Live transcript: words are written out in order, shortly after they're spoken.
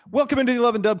Welcome into the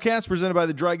 11 Dubcast, presented by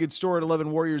the Dry Goods Store at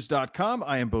 11warriors.com.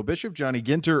 I am Beau Bishop, Johnny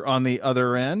Ginter on the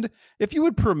other end. If you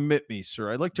would permit me,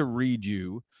 sir, I'd like to read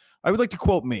you. I would like to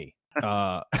quote me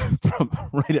from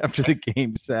right after the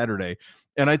game Saturday.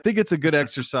 And I think it's a good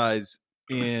exercise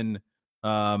in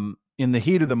the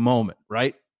heat of the moment,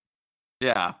 right?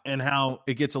 Yeah. And how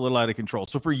it gets a little out of control.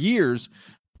 So for years,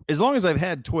 as long as I've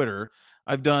had Twitter,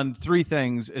 I've done three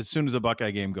things as soon as a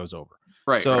Buckeye game goes over.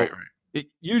 Right. It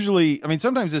usually, I mean,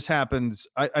 sometimes this happens.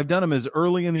 I've done them as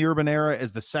early in the Urban era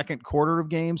as the second quarter of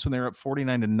games when they're up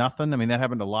 49-0. I mean, that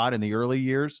happened a lot in the early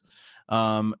years.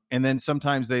 And then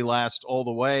sometimes they last all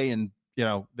the way, and you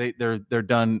know they're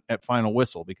done at final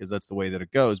whistle because that's the way that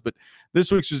it goes. But this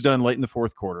week's was done late in the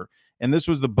fourth quarter, and this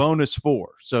was the bonus four.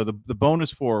 So the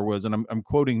bonus four was, and I'm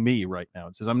quoting me right now.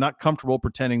 It says, "I'm not comfortable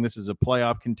pretending this is a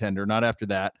playoff contender. Not after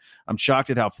that. I'm shocked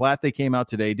at how flat they came out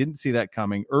today. Didn't see that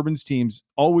coming. Urban's teams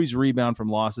always rebound from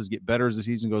losses, get better as the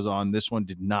season goes on. This one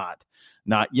did not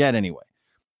yet anyway."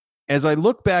 As I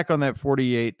look back on that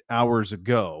 48 hours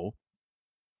ago,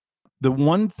 the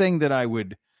one thing that I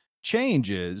would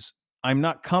change is I'm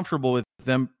not comfortable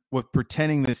with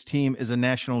pretending this team is a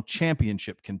national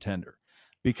championship contender.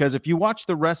 Because if you watch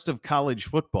the rest of college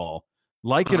football,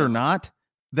 like it or not,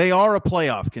 they are a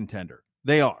playoff contender.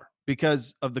 They are,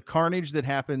 because of the carnage that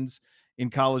happens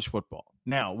in college football.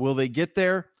 Now, will they get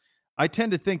there? I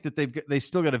tend to think that they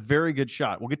still got a very good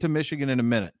shot. We'll get to Michigan in a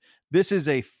minute. This is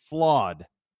a flawed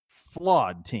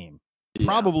team. Yeah.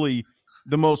 Probably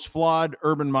the most flawed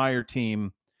Urban Meyer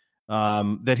team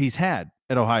that he's had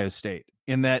at Ohio State,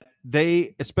 in that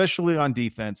they, especially on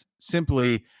defense,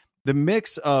 simply the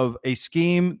mix of a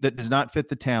scheme that does not fit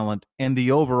the talent and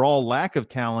the overall lack of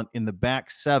talent in the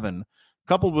back seven,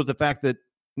 coupled with the fact that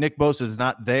Nick Bosa is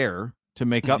not there to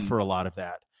make up for a lot of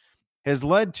that, has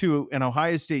led to an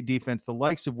Ohio State defense, the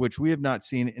likes of which we have not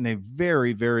seen in a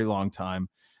very, very long time,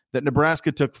 that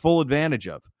Nebraska took full advantage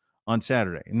of on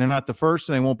Saturday. And they're not the first,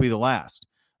 and they won't be the last.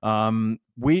 I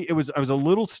was a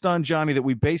little stunned, Johnny, that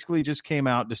we basically just came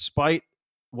out, despite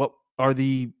what are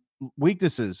the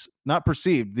weaknesses, not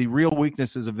perceived, the real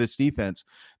weaknesses of this defense,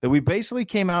 that we basically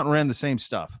came out and ran the same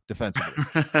stuff defensively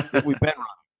that we've been running.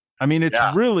 I mean, it's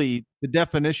really the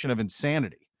definition of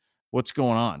insanity, what's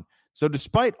going on. So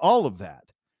despite all of that,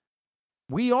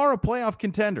 we are a playoff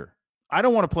contender. I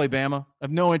don't want to play Bama. I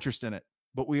have no interest in it.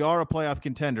 But we are a playoff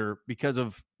contender because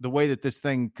of the way that this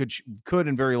thing could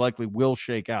and very likely will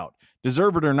shake out.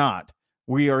 Deserve it or not,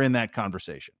 we are in that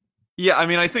conversation. Yeah, I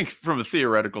mean, I think from a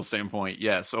theoretical standpoint,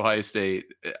 yes, Ohio State,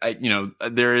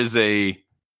 there is a,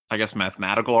 I guess,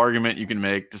 mathematical argument you can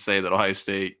make to say that Ohio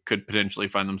State could potentially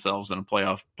find themselves in a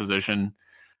playoff position.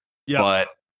 Yeah. But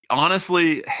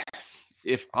honestly,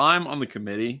 if I'm on the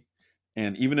committee,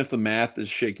 and even if the math is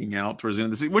shaking out towards the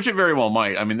end of the season, which it very well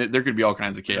might, I mean, there could be all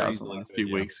kinds of chaos in the last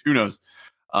few weeks. Who knows?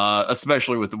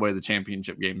 Especially with the way the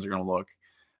championship games are going to look.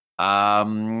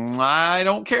 I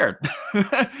don't care.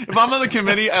 If I'm on the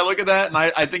committee, I look at that and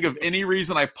I think of any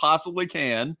reason I possibly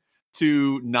can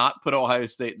to not put Ohio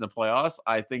State in the playoffs.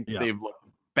 I think they've looked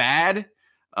bad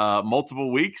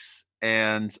multiple weeks.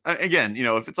 And again,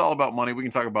 if it's all about money, we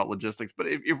can talk about logistics. But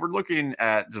if we're looking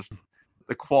at just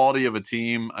the quality of a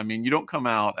team, I mean, you don't come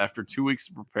out after 2 weeks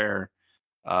to prepare,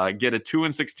 get a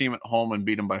 2-6 team at home and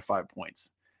beat them by 5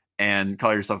 points and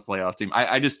call yourself a playoff team.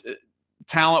 I just,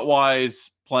 talent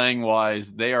wise, playing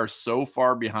wise, they are so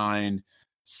far behind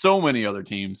so many other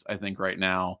teams, I think, right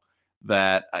now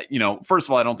that, first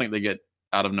of all, I don't think they get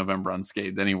out of November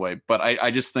unscathed anyway, but I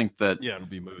just think that, it'll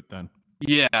be moot then.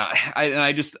 Yeah,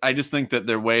 I just think that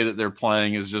their way that they're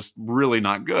playing is just really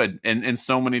not good in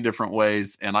so many different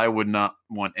ways, and I would not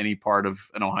want any part of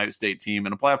an Ohio State team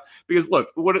in a playoff, because look,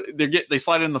 they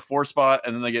slide in the 4 spot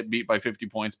and then they get beat by 50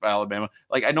 points by Alabama.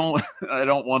 Like, I don't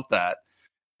want that,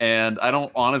 and I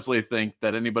don't honestly think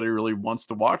that anybody really wants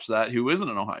to watch that who isn't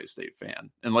an Ohio State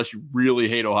fan, unless you really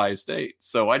hate Ohio State.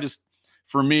 So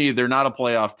for me, they're not a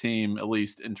playoff team, at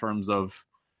least in terms of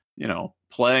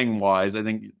playing wise. I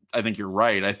think you're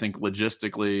right. I think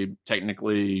logistically,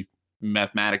 technically,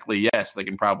 mathematically, yes, they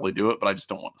can probably do it, but I just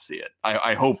don't want to see it.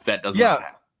 I hope that doesn't happen.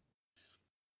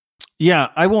 Yeah,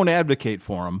 I won't advocate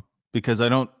for them because I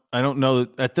don't know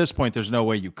that at this point there's no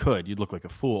way you could. You'd look like a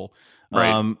fool.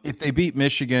 Right. If they beat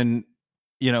Michigan,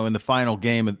 in the final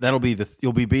game,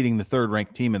 you'll be beating the third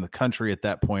ranked team in the country at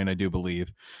that point, I do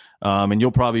believe. And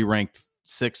you'll probably rank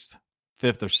 6th,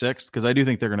 5th, or 6th, because I do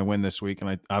think they're going to win this week,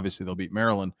 and obviously they'll beat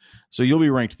Maryland. So you'll be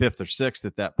ranked 5th or 6th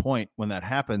at that point when that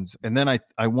happens. And then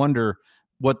I wonder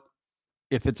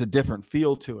if it's a different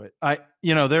feel to it.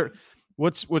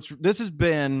 This has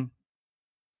been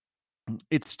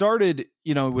it started,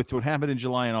 with what happened in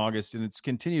July and August, and it's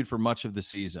continued for much of the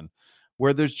season,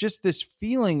 where there's just this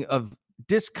feeling of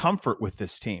discomfort with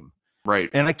this team. Right.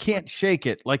 And I can't shake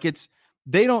it. Like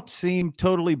they don't seem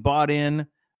totally bought in.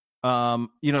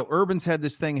 Urban's had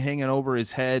this thing hanging over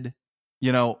his head,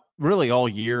 really all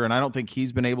year. And I don't think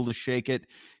he's been able to shake it.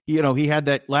 He had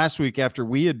that last week after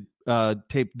we had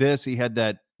taped this, he had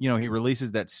that, he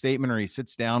releases that statement, or he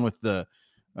sits down with the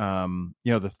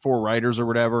four writers or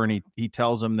whatever. And he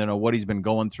tells them, what he's been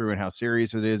going through and how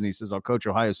serious it is. And he says, I'll coach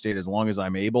Ohio State as long as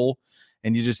I'm able.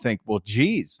 And you just think, well,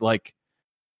 geez, like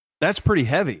that's pretty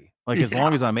heavy. Like, as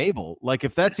long as I'm able, like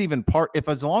if that's even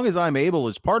as long as I'm able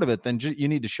is part of it, then you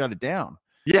need to shut it down.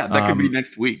 Yeah. That could be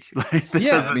next week.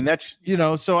 I mean, that's,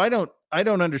 so I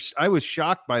don't understand. I was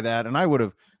shocked by that. And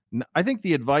I think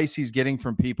the advice he's getting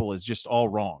from people is just all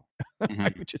wrong.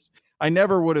 Mm-hmm. I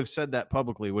never would have said that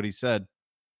publicly, what he said.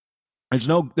 There's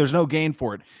no gain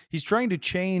for it. He's trying to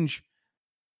change.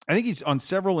 I think he's on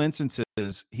several instances,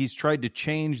 he's tried to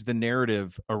change the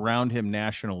narrative around him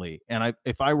nationally. And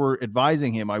if I were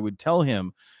advising him, I would tell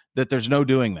him that there's no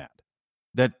doing that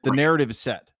the right. narrative is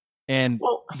set. And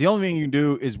the only thing you can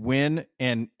do is win.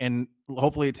 And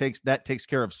hopefully it takes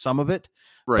care of some of it.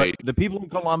 Right. But the people in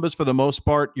Columbus, for the most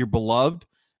part, you're beloved.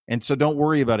 And so don't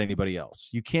worry about anybody else.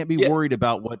 You can't be worried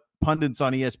about what pundits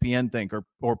on ESPN think,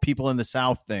 or people in the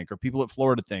South think, or people at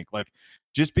Florida think. Like,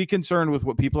 just be concerned with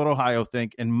what people at Ohio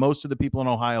think. And most of the people in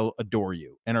Ohio adore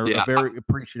you and are very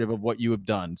appreciative of what you have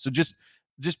done. So just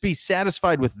be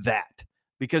satisfied with that,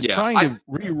 because trying to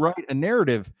rewrite a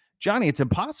narrative, Johnny, it's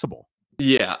impossible.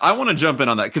 Yeah, I want to jump in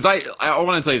on that, because I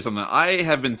want to tell you something. I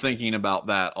have been thinking about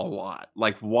that a lot.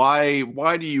 Like, why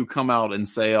do you come out and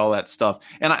say all that stuff?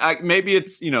 And maybe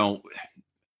it's,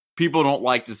 people don't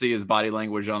like to see his body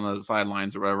language on the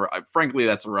sidelines or whatever. Frankly,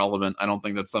 that's irrelevant. I don't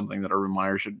think that's something that Urban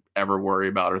Meyer should ever worry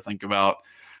about or think about.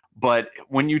 But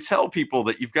when you tell people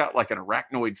that you've got like an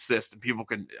arachnoid cyst, and people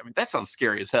that sounds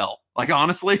scary as hell. Like,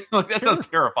 honestly, like that sounds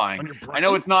terrifying. I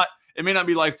know it may not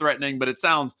be life-threatening, but it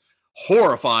sounds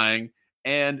horrifying.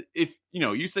 And if,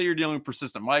 you say you're dealing with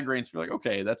persistent migraines, you're like,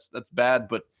 okay, that's bad.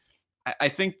 But I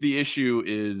think the issue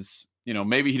is,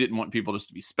 maybe he didn't want people just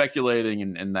to be speculating,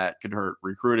 and that could hurt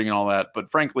recruiting and all that.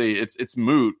 But frankly, it's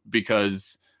moot,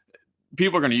 because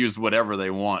people are going to use whatever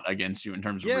they want against you in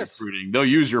terms of recruiting. They'll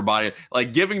use your body,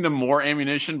 like giving them more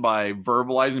ammunition by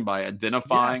verbalizing, by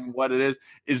identifying what it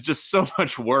is just so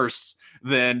much worse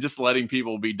than just letting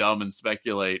people be dumb and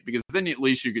speculate, because then at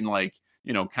least you can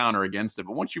counter against it.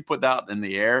 But once you put that in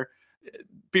the air,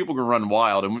 people can run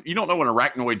wild. And you don't know what an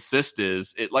arachnoid cyst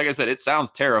is. It, like I said, it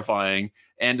sounds terrifying.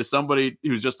 And to somebody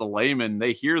who's just a layman,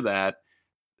 they hear that.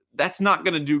 That's not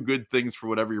going to do good things for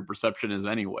whatever your perception is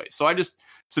anyway. So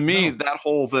to me, that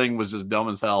whole thing was just dumb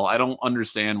as hell. I don't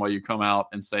understand why you come out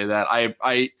and say that.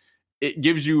 It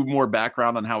gives you more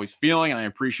background on how he's feeling, and I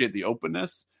appreciate the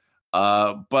openness.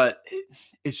 But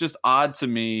it's just odd to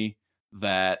me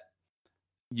that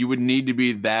you would need to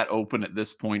be that open at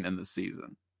this point in the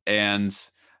season. And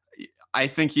I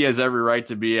think he has every right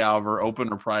to be however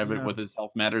open or private with his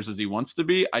health matters as he wants to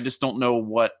be. I just don't know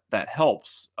what that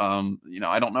helps. I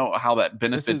don't know how that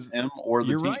benefits him or the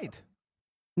team. You're right.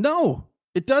 No,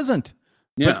 it doesn't.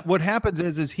 Yeah. But what happens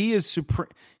is he is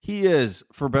he is,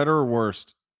 for better or worse,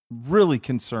 really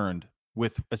concerned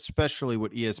with especially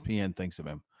what ESPN thinks of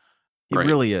him. He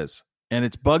really is. And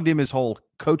it's bugged him his whole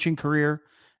coaching career.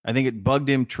 I think it bugged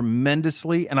him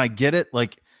tremendously. And I get it.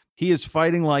 Like, he is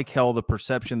fighting like hell the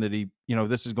perception that he,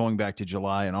 this is going back to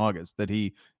July and August, that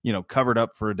he, covered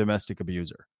up for a domestic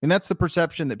abuser. And that's the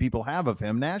perception that people have of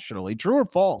him nationally, true or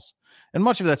false. And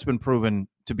much of that's been proven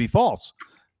to be false.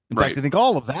 In fact, I think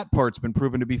all of that part's been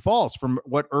proven to be false from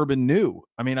what Urban knew.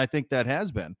 I mean, I think that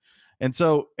has been.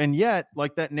 And yet,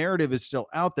 like, that narrative is still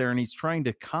out there, and he's trying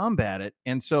to combat it.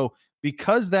 And so,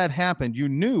 because that happened,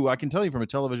 I can tell you from a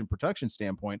television production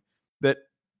standpoint, that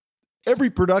every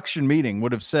production meeting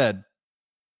would have said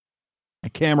a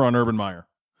camera on Urban Meyer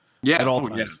at all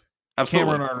times. Yeah.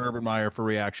 Absolutely. Camera on Urban Meyer for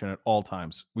reaction at all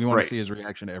times. We want to see his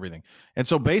reaction to everything. And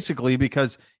so basically,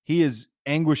 because he is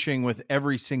anguishing with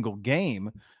every single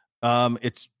game,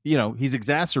 it's, he's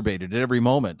exacerbated at every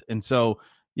moment. And so,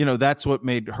 that's what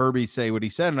made Herbie say what he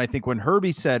said. And I think when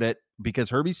Herbie said it, because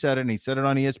Herbie said it and he said it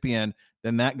on ESPN,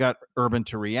 then that got Urban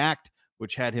to react,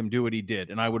 which had him do what he did.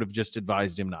 And I would have just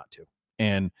advised him not to.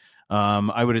 And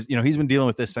I would have, he's been dealing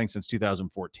with this thing since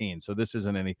 2014. So this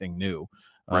isn't anything new.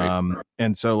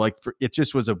 And so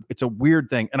it's a weird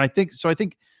thing. And I think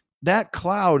that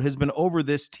cloud has been over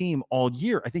this team all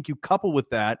year. I think you couple with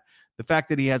that the fact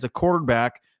that he has a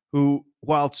quarterback who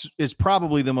while is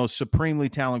probably the most supremely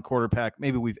talented quarterback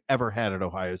maybe we've ever had at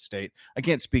Ohio State. I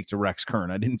can't speak to Rex Kern.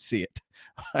 I didn't see it.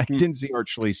 I didn't see Art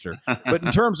Schleister. But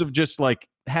in terms of just like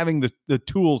having the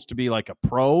tools to be like a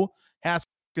pro,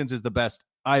 Haskins is the best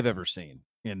I've ever seen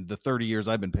in the 30 years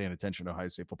I've been paying attention to Ohio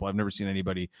State football. I've never seen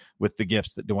anybody with the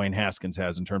gifts that Dwayne Haskins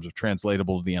has in terms of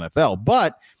translatable to the NFL.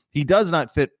 But he does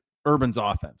not fit Urban's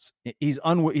offense. He's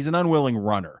an unwilling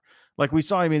runner. Like we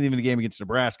saw him in the game against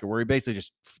Nebraska, where he basically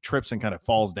just trips and kind of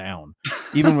falls down,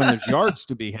 even when there's yards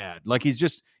to be had. Like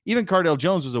even Cardale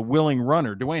Jones was a willing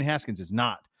runner. Dwayne Haskins is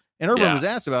not. And Urban was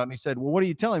asked about it, and he said, well, what are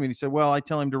you telling me? And he said, well, I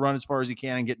tell him to run as far as he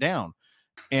can and get down.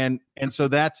 And so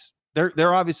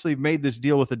they're obviously made this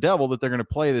deal with the devil that they're going to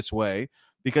play this way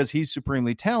because he's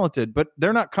supremely talented, but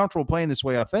they're not comfortable playing this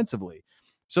way offensively.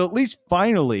 So at least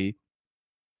finally,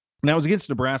 now it was against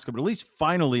Nebraska, but at least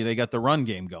finally they got the run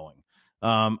game going.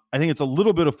 I think it's a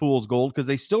little bit of fool's gold because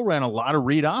they still ran a lot of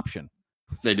read option.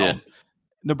 They did.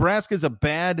 Nebraska's a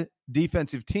bad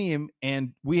defensive team,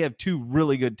 and we have two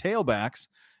really good tailbacks,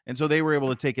 and so they were able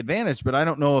to take advantage. But I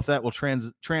don't know if that will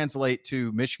translate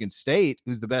to Michigan State,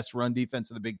 who's the best run defense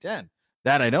in the Big Ten.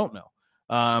 That I don't know.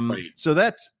 Right. So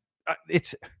that's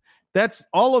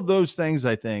all of those things.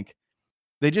 I think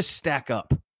they just stack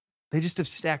up. They just have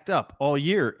stacked up all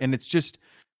year, and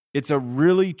it's a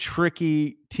really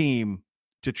tricky team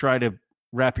to try to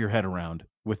wrap your head around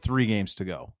with 3 games to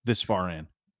go this far in.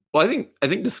 Well, I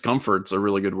think discomfort's a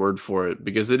really good word for it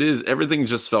because everything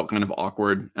just felt kind of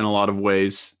awkward in a lot of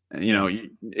ways. You know,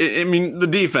 I mean, the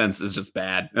defense is just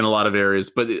bad in a lot of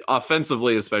areas, but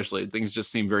offensively, especially, things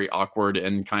just seem very awkward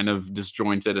and kind of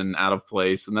disjointed and out of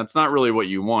place. And that's not really what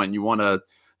you want. You want to,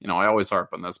 I always harp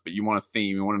on this, but you want a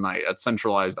theme, you want a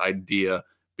centralized idea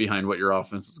behind what your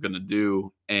offense is going to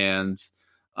do. And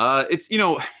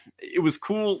it was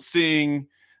cool seeing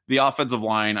the offensive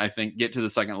line, I think, get to the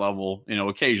second level,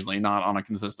 occasionally, not on a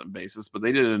consistent basis, but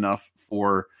they did enough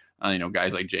for,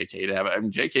 guys like J.K. Dobbins. I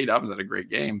mean, J.K. Dobbins had a great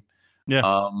game.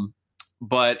 Yeah.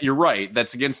 But you're right.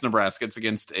 That's against Nebraska. It's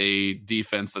against a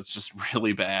defense that's just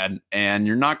really bad. And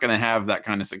you're not going to have that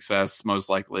kind of success, most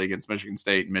likely, against Michigan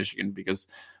State and Michigan, because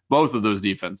both of those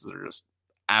defenses are just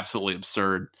absolutely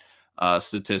absurd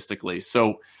statistically.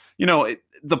 So,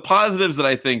 the positives that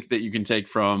I think that you can take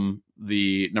from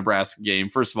the Nebraska game,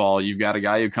 first of all, you've got a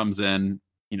guy who comes in,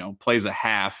 plays a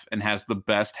half and has the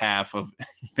best half of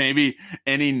maybe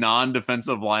any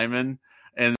non-defensive lineman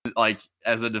and like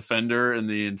as a defender in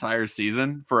the entire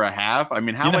season for a half. I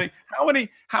mean, how many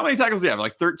tackles do you have?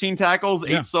 Like 13 tackles,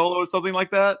 8 solos, something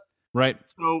like that. Right.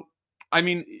 So, I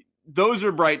mean, those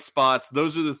are bright spots.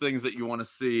 Those are the things that you want to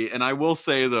see. And I will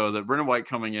say though, that Brendan White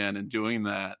coming in and doing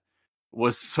that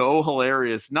was so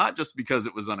hilarious, not just because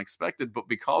it was unexpected, but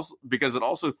because it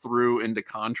also threw into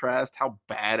contrast how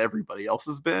bad everybody else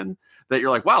has been, that you're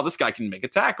like, wow, this guy can make a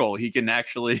tackle. He can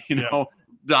actually,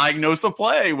 diagnose a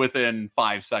play within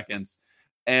 5 seconds.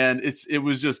 And it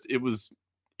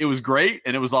was great.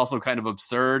 And it was also kind of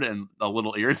absurd and a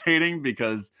little irritating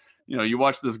because, you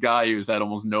watch this guy who's had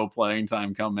almost no playing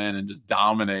time come in and just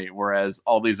dominate, whereas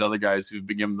all these other guys who've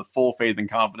been given the full faith and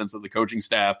confidence of the coaching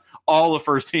staff, all the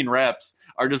first team reps,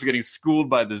 are just getting schooled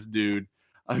by this dude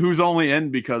who's only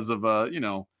in because of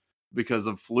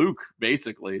fluke,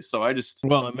 basically. So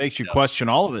it makes you question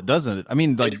all of it, doesn't it? I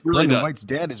mean, like really Brendan White's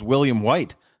dad is William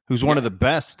White, who's one of the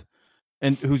best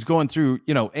and who's going through,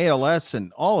 ALS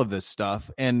and all of this stuff.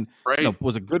 And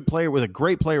was a good player, was a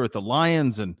great player with the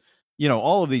Lions and,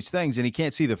 all of these things, and he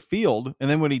can't see the field. And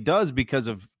then when he does, because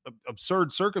of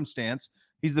absurd circumstance,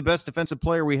 he's the best defensive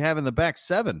player we have in the back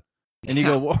 7. And you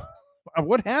go, well,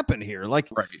 what happened here? Like,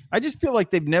 I just feel like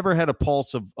they've never had a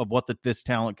pulse of what this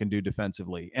talent can do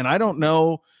defensively. And I don't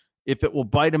know if it will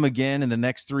bite them again in the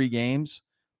next 3 games.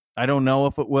 I don't know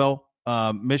if it will.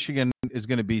 Michigan is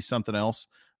going to be something else,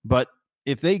 but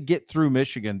if they get through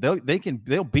Michigan,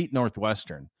 they'll beat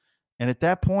Northwestern. And at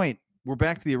that point, we're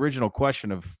back to the original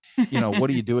question of, what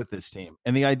do you do with this team?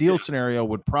 And the ideal scenario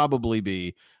would probably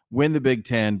be win the Big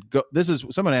Ten.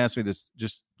 Someone asked me this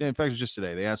in fact, it was just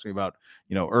today. They asked me about,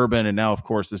 Urban. And now, of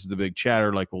course, this is the big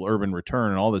chatter, like, will Urban return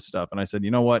and all this stuff? And I said,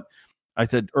 you know what? I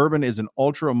said, Urban is an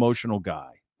ultra emotional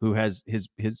guy who has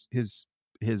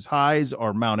his highs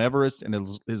are Mount Everest and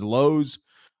his lows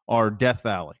are Death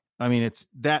Valley. I mean, it's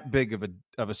that big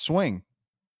of a swing.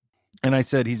 And I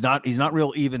said, he's not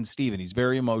real even Steven. He's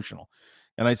very emotional.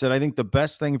 And I said, I think the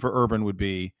best thing for Urban would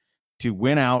be to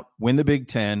win the Big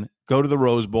Ten, go to the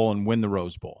Rose Bowl and win the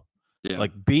Rose Bowl. Yeah.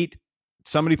 Like beat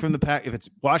somebody from the pack. If it's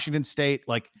Washington State,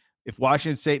 like if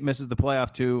Washington State misses the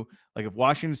playoff too, like if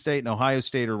Washington State and Ohio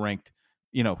State are ranked,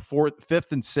 4th,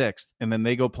 5th, and 6th, and then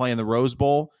they go play in the Rose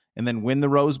Bowl and then win the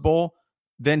Rose Bowl,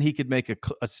 then he could make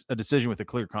a decision with a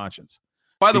clear conscience.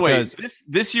 By the way,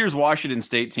 this year's Washington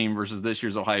State team versus this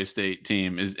year's Ohio State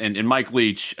team is, and Mike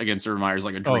Leach against Urban Meyer is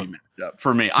like a dream matchup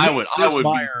for me. I would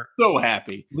be so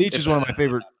happy. Leach is one of my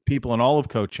favorite people in all of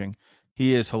coaching.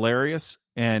 He is hilarious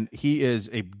and he is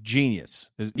a genius.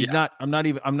 He's not.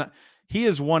 He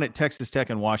is one at Texas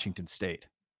Tech and Washington State.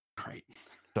 Right.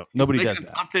 So nobody does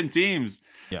that. Top 10 teams.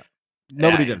 Yeah.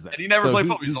 Nobody does that. And he never played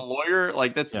football. He's a lawyer.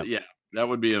 Like that's that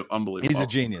would be unbelievable. He's a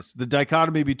genius. The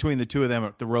dichotomy between the two of them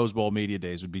at the Rose Bowl media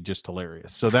days would be just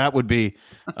hilarious. So that would be,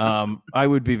 I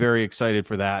would be very excited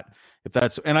for that.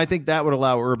 And I think that would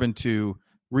allow Urban to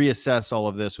reassess all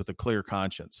of this with a clear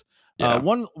conscience. Yeah.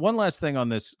 One last thing on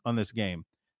this game.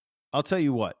 I'll tell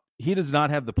you what, he does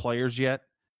not have the players yet,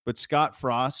 but Scott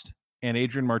Frost and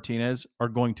Adrian Martinez are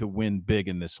going to win big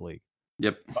in this league.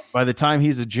 Yep. By the time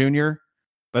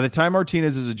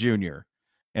Martinez is a junior,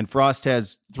 and Frost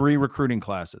has 3 recruiting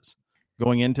classes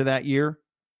going into that year,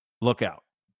 look out.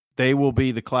 They will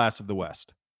be the class of the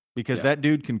West because that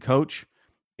dude can coach,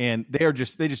 and they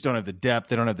just don't have the depth.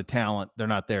 They don't have the talent. They're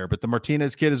not there. But the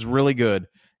Martinez kid is really good,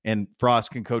 and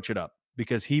Frost can coach it up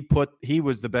because he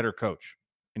was the better coach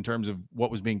in terms of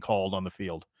what was being called on the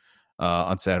field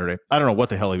on Saturday. I don't know what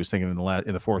the hell he was thinking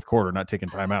in the fourth quarter, not taking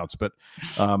timeouts, but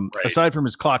aside from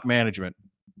his clock management,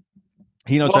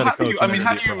 he knows how to coach.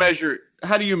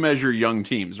 How do you measure young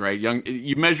teams, right?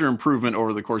 You measure improvement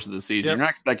over the course of the season. Yep. You're not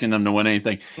expecting them to win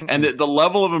anything. Mm-hmm. And the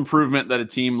level of improvement that a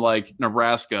team like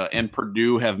Nebraska and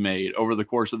Purdue have made over the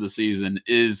course of the season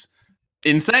is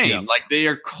insane. Yep. Like they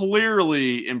are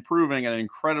clearly improving at an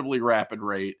incredibly rapid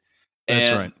rate.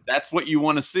 And that's what you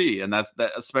want to see. And that's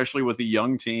especially with a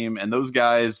young team and those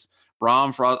guys,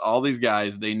 Braum, Frost, all these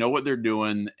guys, they know what they're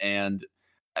doing. And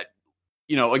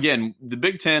again, the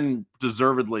Big Ten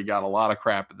deservedly got a lot of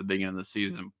crap at the beginning of the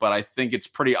season, but I think it's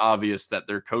pretty obvious that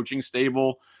they're coaching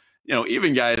stable.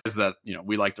 Even guys that,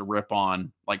 we like to rip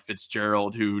on, like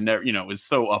Fitzgerald, who never, is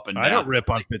so up and down. I don't rip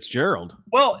on Fitzgerald.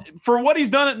 Well, for what he's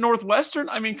done at Northwestern,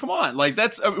 I mean, come on. Like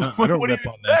that's, what do you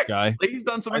expect? That guy. Like, he's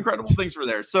done some incredible things for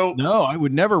there. So no, I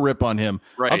would never rip on him.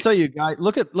 Right. I'll tell you, guy,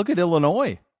 look at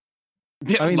Illinois.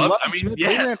 Yeah, they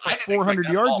ran for 400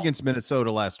 yards against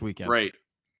Minnesota last weekend. Right.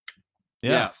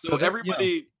 Yeah. So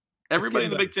everybody in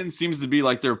the Big Ten seems to be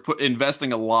like they're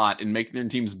investing a lot in making their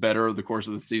teams better over the course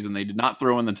of the season. They did not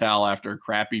throw in the towel after a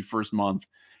crappy first month.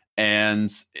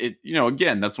 And it,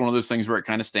 again, that's one of those things where it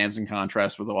kind of stands in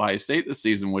contrast with Ohio State this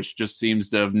season, which just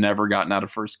seems to have never gotten out of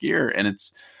first gear. And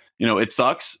it's, it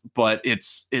sucks, but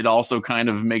it also kind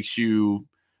of makes you,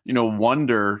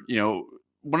 wonder,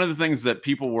 one of the things that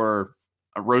people were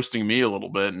roasting me a little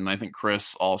bit, and I think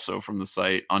Chris also from the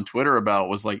site on Twitter about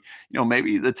was like,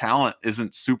 maybe the talent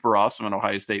isn't super awesome at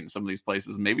Ohio State in some of these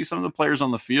places. Maybe some of the players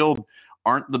on the field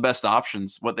aren't the best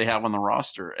options, what they have on the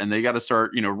roster, and they got to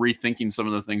start, rethinking some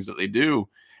of the things that they do.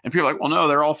 And people are like, well, no,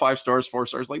 they're all 5 stars, 4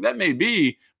 stars. Like that may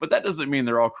be, but that doesn't mean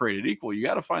they're all created equal. You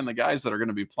got to find the guys that are going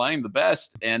to be playing the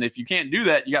best. And if you can't do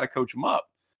that, you got to coach them up.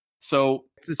 So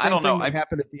it's the same I don't know. That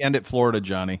happened at the end at Florida,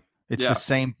 Johnny. It's the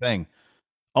same thing.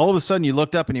 All of a sudden you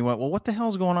looked up and you went, well, what the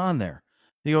hell's going on there?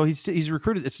 He's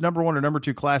recruited. It's number 1 or number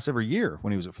 2 class every year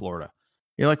when he was at Florida.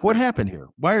 You're like, what happened here?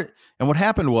 Why? And what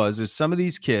happened is some of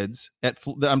these kids I'm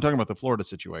talking about the Florida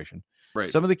situation. Right.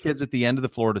 Some of the kids at the end of the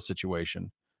Florida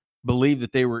situation believed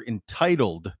that they were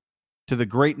entitled to the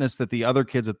greatness that the other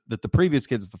kids, that the previous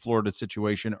kids at the Florida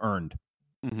situation earned.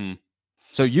 Mm-hmm.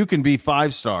 So you can be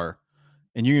 5-star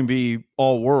and you can be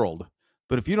all world,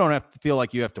 but if you don't have to feel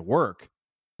like you have to work,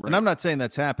 right. And I'm not saying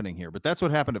that's happening here, but that's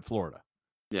what happened at Florida.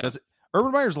 Yeah.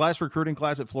 Urban Meyer's last recruiting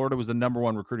class at Florida was the number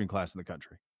 1 recruiting class in the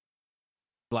country.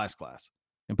 Last class.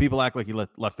 And people act like he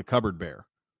left the cupboard bare.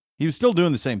 He was still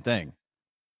doing the same thing.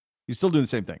 It's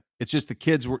just the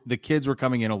kids were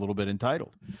coming in a little bit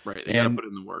entitled. Right. They got to put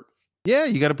in the work. Yeah,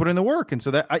 you got to put in the work. And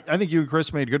so that I think you and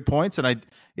Chris made good points. And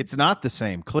it's not the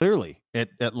same clearly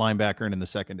at linebacker and in the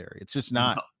secondary. It's just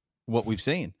not what we've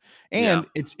seen. And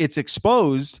it's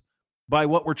exposed by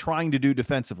what we're trying to do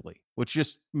defensively, which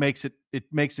just makes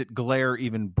it glare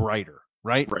even brighter,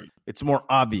 right? Right. It's more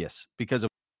obvious because of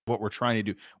what we're trying to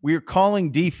do. We are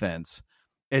calling defense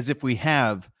as if we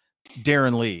have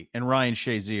Darren Lee and Ryan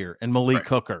Shazier and Malik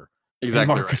Hooker,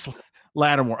 exactly, and Marcus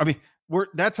Lattimore. I mean,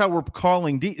 that's how we're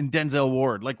calling and Denzel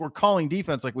Ward. Like we're calling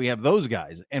defense like we have those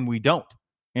guys, and we don't,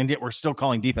 and yet we're still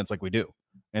calling defense like we do.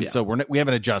 And so we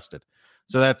haven't adjusted.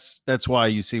 So that's why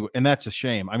you see, and that's a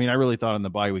shame. I mean, I really thought in the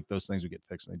bye week those things would get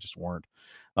fixed, and they just weren't.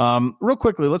 Real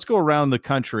quickly, let's go around the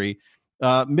country.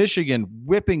 Michigan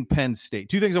whipping Penn State.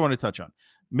 2 things I want to touch on.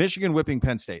 Michigan whipping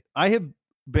Penn State. I have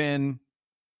been,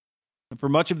 for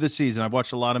much of this season, I've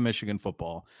watched a lot of Michigan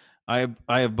football. I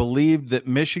have believed that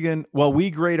Michigan, well, we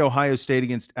grade Ohio State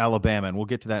against Alabama, and we'll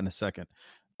get to that in a second.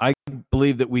 I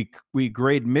believe that we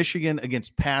grade Michigan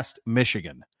against past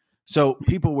Michigan. So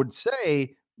people would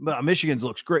say, well, Michigan's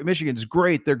looks great. Michigan's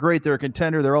great. They're great. They're a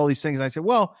contender. They're all these things. And I said,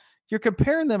 well, you're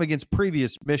comparing them against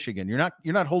previous Michigan.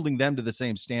 You're not holding them to the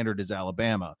same standard as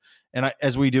Alabama. And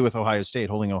as we do with Ohio State,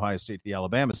 holding Ohio State to the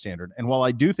Alabama standard. And while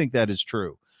I do think that is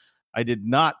true, I did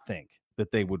not think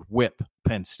that they would whip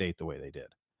Penn State the way they did.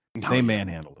 They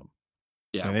manhandled them.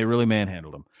 Yeah. And they really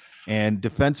manhandled them. And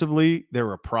defensively, they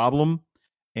were a problem.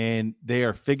 And they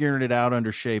are figuring it out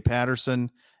under Shea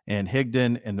Patterson and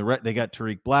Higdon. And they got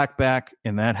Tariq Black back,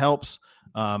 and that helps.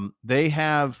 James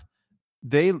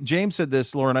said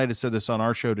this, Laurinaitis said this on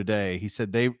our show today. He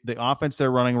said the offense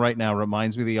they're running right now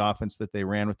reminds me of the offense that they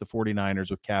ran with the 49ers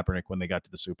with Kaepernick when they got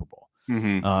to the Super Bowl.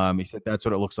 Mm-hmm. He said that's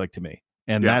what it looks like to me.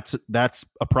 And that's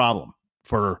a problem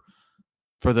for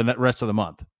the rest of the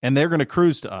month. And they're going to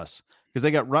cruise to us because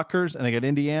they got Rutgers and they got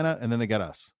Indiana and then they got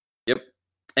us. Yep.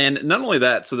 And not only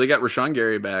that, so they got Rashawn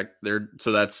Gary back there.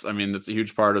 So that's a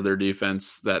huge part of their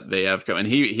defense that they have come. And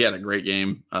he had a great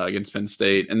game against Penn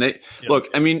State. And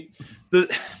look,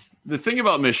 the thing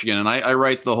about Michigan, and I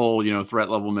write the whole, threat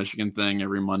level Michigan thing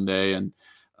every Monday. And,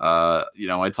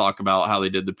 I talk about how they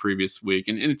did the previous week,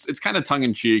 and it's kind of tongue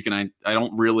in cheek. And I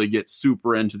don't really get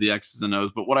super into the X's and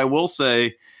O's, but what I will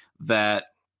say that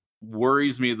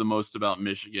worries me the most about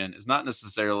Michigan is not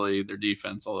necessarily their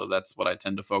defense, although that's what I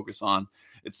tend to focus on.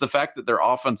 It's the fact that their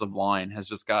offensive line has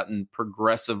just gotten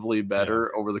progressively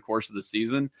better over the course of the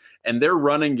season, and their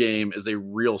running game is a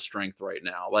real strength right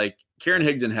now. Like Kieran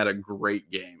Higdon had a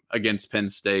great game against Penn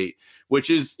State,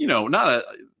 which is, not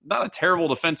a terrible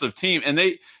defensive team. And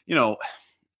they,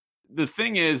 the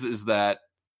thing is that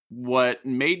what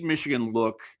made Michigan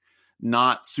look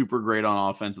not super great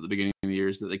on offense at the beginning of the year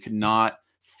is that they could not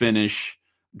finish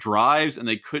drives and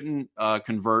they couldn't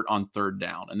convert on third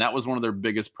down. And that was one of their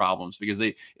biggest problems because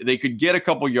they could get a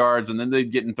couple yards and then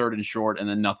they'd get in third and short and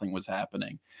then nothing was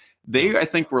happening. I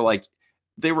think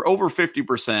they were over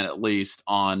 50% at least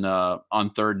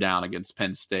on third down against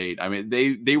Penn State. I mean,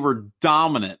 they were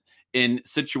dominant in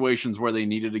situations where they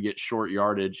needed to get short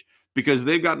yardage because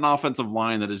they've got an offensive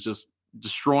line that is just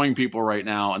destroying people right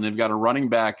now, and they've got a running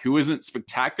back who isn't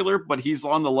spectacular, but he's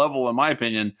on the level, in my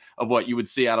opinion, of what you would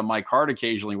see out of Mike Hart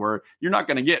occasionally, where you're not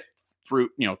going to get through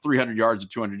 300 yards or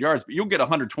 200 yards, but you'll get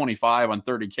 125 on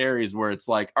 30 carries where it's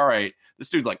like, all right, this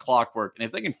dude's like clockwork. And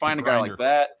if they can find a guy like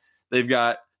that, they've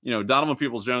got Donovan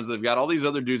Peoples-Jones, they've got all these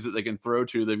other dudes that they can throw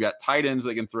to, they've got tight ends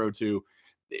they can throw to.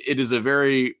 It is a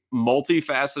very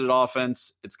multifaceted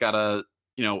offense. It's got a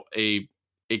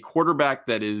quarterback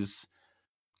that is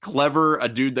clever, a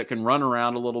dude that can run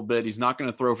around a little bit. He's not going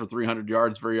to throw for 300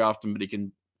 yards very often, but he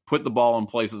can put the ball in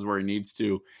places where he needs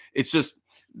to. It's just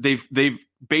they've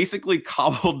basically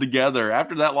cobbled together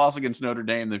after that loss against Notre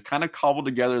Dame. They've kind of cobbled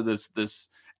together this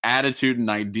attitude and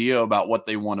idea about what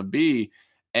they want to be.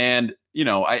 And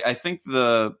I think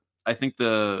the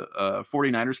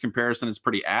 49ers comparison is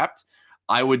pretty apt.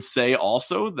 I would say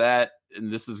also that,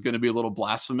 and this is going to be a little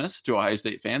blasphemous to Ohio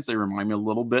State fans, they remind me a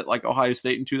little bit like Ohio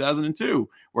State in 2002,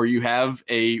 where you have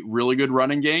a really good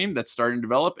running game that's starting to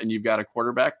develop, and you've got a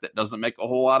quarterback that doesn't make a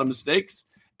whole lot of mistakes,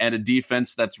 and a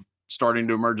defense that's starting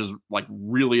to emerge as like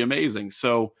really amazing.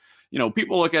 So,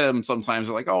 people look at them sometimes,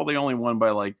 they're like, oh, they only won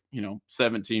by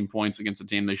 17 points against a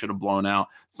team they should have blown out.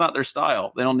 It's not their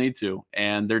style. They don't need to.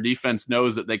 And their defense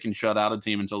knows that they can shut out a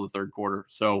team until the third quarter.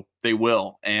 So they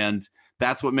will. And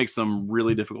that's what makes them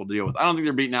really difficult to deal with. I don't think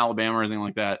they're beating Alabama or anything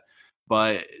like that,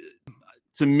 but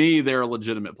to me, they're a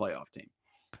legitimate playoff team.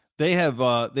 They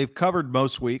have they've covered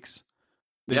most weeks.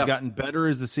 They've gotten better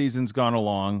as the season's gone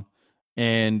along,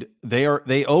 and they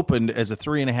opened as a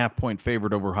 3.5 point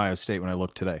favorite over Ohio State when I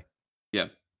looked today. Yeah,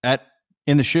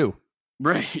 in the shoe,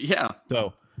 right? Yeah.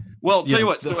 So, well, tell you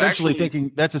what. So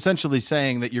that's essentially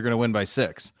saying that you're going to win by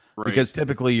 6. Right. Because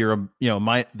typically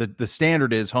the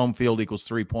standard is home field equals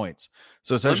 3 points.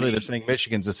 So essentially they're saying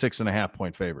Michigan's a 6.5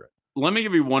 point favorite. Let me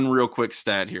give you one real quick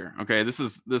stat here. Okay.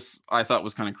 This I thought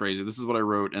was kind of crazy. This is what I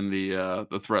wrote in the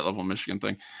threat level Michigan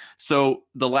thing. So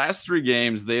the last 3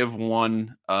 games they have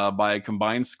won by a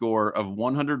combined score of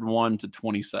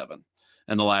 101-27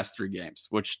 in the last 3 games,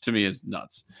 which to me is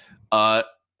nuts.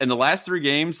 In the last 3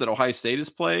 games that Ohio State has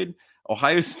played,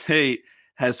 Ohio State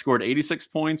has scored 86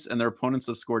 points and their opponents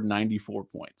have scored 94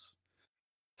 points.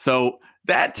 So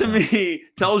that to me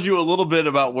tells you a little bit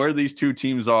about where these two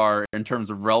teams are in terms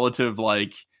of relative,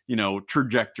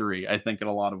 trajectory, I think in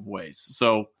a lot of ways.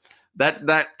 So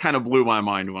that kind of blew my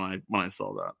mind when I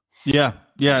saw that. Yeah.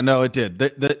 No, it did.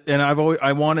 And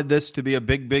I wanted this to be a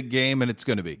big game, and it's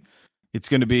going to be. It's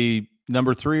going to be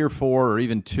number 3 or 4 or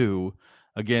even 2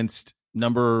 against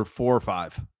number 4 or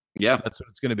 5. Yeah, that's what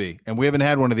it's going to be. And we haven't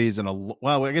had one of these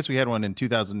I guess we had one in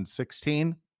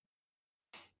 2016.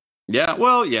 Yeah.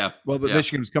 Well, yeah. But yeah.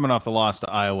 Michigan was coming off the loss to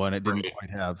Iowa, and it didn't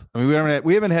quite have. I mean,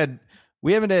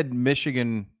 we haven't had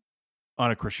Michigan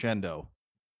on a crescendo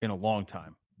in a long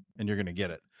time, and you're going to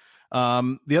get it.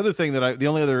 The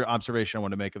only other observation I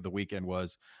wanted to make of the weekend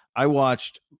was I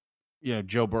watched,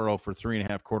 Joe Burrow for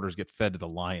 3.5 quarters get fed to the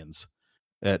Lions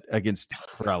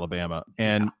for Alabama,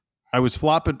 and I was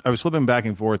flipping back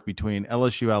and forth between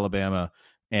LSU, Alabama,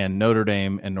 and Notre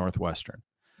Dame and Northwestern.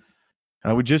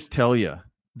 And I would just tell you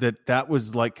that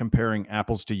was like comparing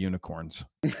apples to unicorns.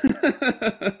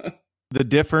 The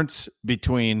difference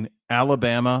between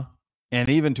Alabama and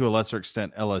even to a lesser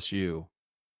extent LSU,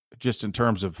 just in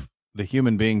terms of the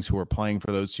human beings who are playing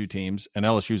for those two teams, and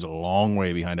LSU's a long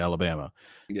way behind Alabama.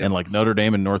 Yeah. And like Notre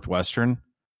Dame and Northwestern,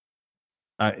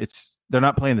 they're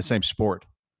not playing the same sport.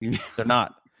 They're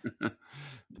not.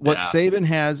 What Saban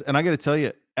has, and I got to tell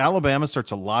you, Alabama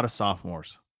starts a lot of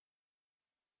sophomores.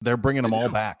 They're bringing them all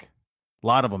back. A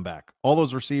lot of them back. All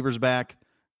those receivers back,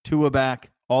 Tua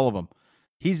back, all of them.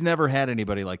 He's never had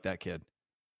anybody like that kid.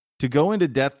 To go into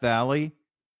Death Valley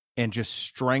and just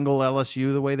strangle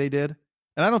LSU the way they did,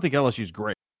 and I don't think LSU's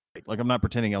great. Like, I'm not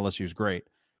pretending LSU's great.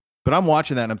 But I'm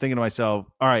watching that, and I'm thinking to myself,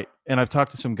 all right, and I've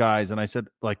talked to some guys, and I said,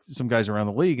 like, some guys around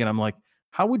the league, and I'm like,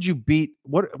 how would you beat –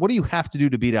 what do you have to do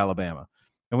to beat Alabama?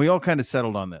 And we all kind of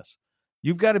settled on this.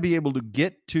 You've got to be able to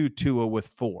get to Tua with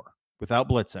 4 without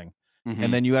blitzing,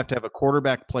 and then you have to have a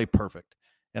quarterback play perfect.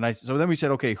 And so then we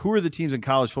said, okay, who are the teams in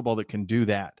college football that can do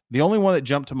that? The only one that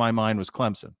jumped to my mind was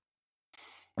Clemson,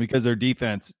 because their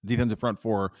defensive front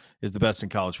 4 is the best in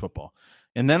college football.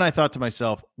 And then I thought to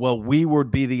myself, well, we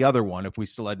would be the other one if we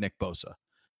still had Nick Bosa,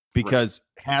 because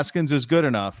Haskins is good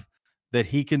enough that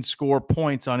he can score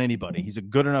points on anybody. He's a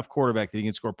good enough quarterback that he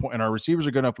can score points, and our receivers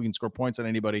are good enough we can score points on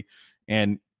anybody.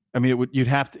 And I mean,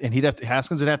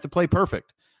 Haskins would have to play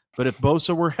perfect. But if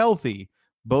Bosa were healthy,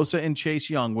 Bosa and Chase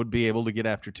Young would be able to get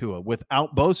after Tua.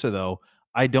 Without Bosa, though,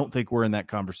 I don't think we're in that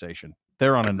conversation.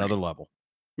 They're on another level.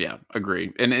 Yeah,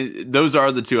 agree. And those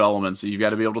are the two elements. You've got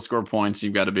to be able to score points.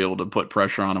 You've got to be able to put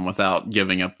pressure on them without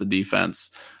giving up the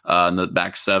defense in the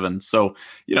back 7. So,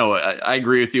 I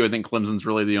agree with you. I think Clemson's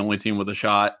really the only team with a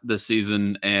shot this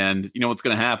season. And, what's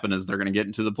going to happen is they're going to get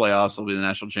into the playoffs. It'll be the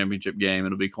national championship game.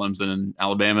 It'll be Clemson and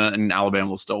Alabama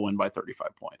will still win by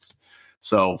 35 points.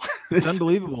 So it's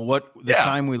unbelievable what the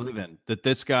time we live in, that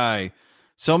this guy,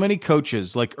 so many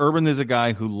coaches, like Urban is a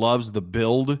guy who loves the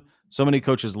build. So many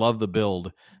coaches love the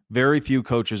build. Very few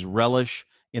coaches relish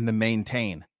in the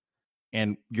maintain.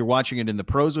 And you're watching it in the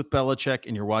pros with Belichick,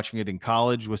 and you're watching it in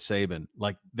college with Saban.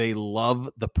 Like, they love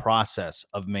the process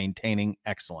of maintaining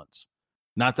excellence.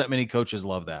 Not that many coaches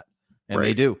love that. And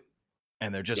they do.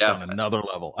 And they're just on another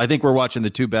level. I think we're watching the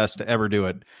two best to ever do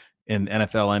it in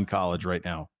NFL and college right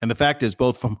now. And the fact is,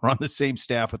 both of them were on the same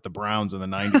staff with the Browns in the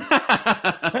 90s.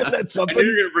 That's something. I knew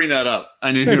you were going to bring that up.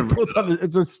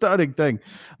 It's a stunning thing.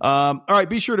 All right,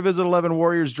 be sure to visit 11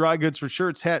 Warriors Dry Goods for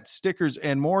shirts, hats, stickers,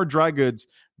 and more.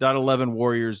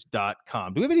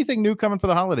 drygoods.11warriors.com. Do we have anything new coming for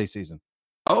the holiday season?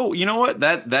 Oh, you know what?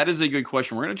 That is a good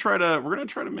question. We're gonna try to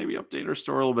maybe update our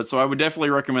store a little bit. So I would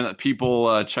definitely recommend that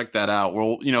people check that out.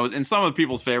 Well, and some of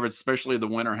people's favorites, especially the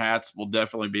winter hats, will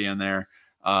definitely be in there.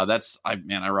 I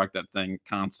rock that thing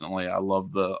constantly. I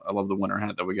love the winter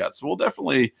hat that we got. So we'll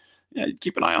definitely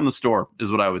keep an eye on the store,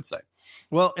 is what I would say.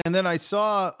 Well, and then I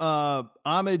saw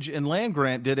Homage and Land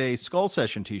Grant did a Skull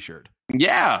Session T-shirt.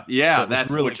 Yeah,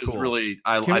 that's really cool.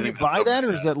 Can we buy that,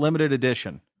 or is that limited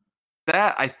edition?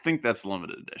 That, I think that's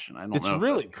limited edition. I don't know. It's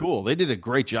really cool. They did a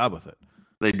great job with it.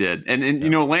 They did. And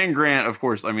Land Grant, of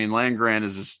course, Land Grant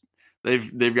is just,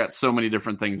 they've got so many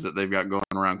different things that they've got going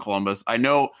around Columbus. I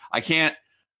know I can't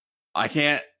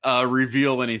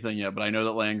reveal anything yet, but I know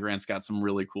that Land Grant's got some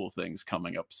really cool things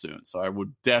coming up soon. So I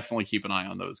would definitely keep an eye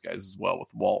on those guys as well,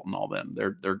 with Walt and all them.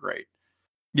 They're great.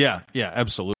 Yeah,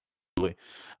 absolutely.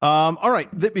 All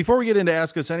right. Before we get into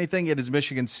Ask Us Anything, it is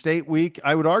Michigan State week.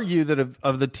 I would argue that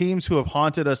of the teams who have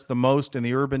haunted us the most in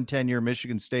the urban tenure,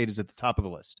 Michigan State is at the top of the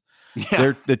list.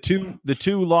 Yeah. The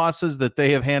two losses that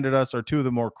they have handed us are two of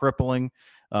the more crippling.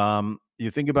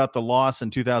 You think about the loss in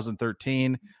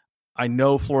 2013. I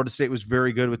know Florida State was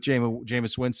very good with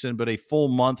Jameis Winston, but a full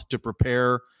month to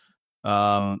prepare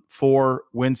for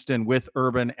Winston with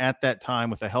Urban at that time,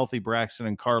 with a healthy Braxton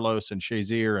and Carlos and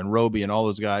Shazier and Roby and all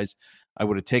those guys, I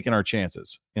would have taken our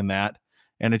chances in that.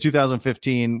 And in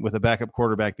 2015, with a backup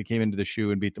quarterback that came into the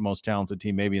shoe and beat the most talented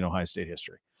team maybe in Ohio State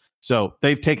history. So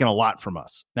they've taken a lot from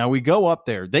us. Now we go up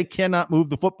there. They cannot move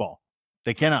the football.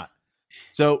 They cannot.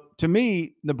 So to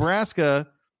me, Nebraska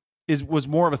was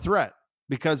more of a threat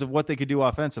because of what they could do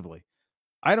offensively.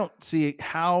 I don't see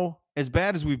how, as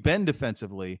bad as we've been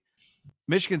defensively,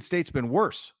 Michigan State's been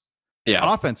worse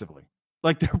offensively.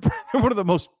 Like they're one of the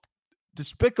most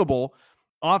despicable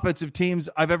offensive teams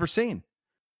I've ever seen.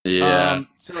 Yeah.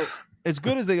 So as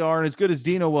good as they are and as good as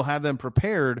Dino will have them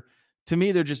prepared, to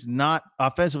me, they're just not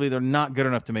offensively. They're not good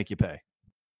enough to make you pay.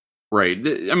 Right.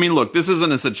 I mean, look, this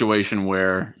isn't a situation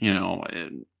where,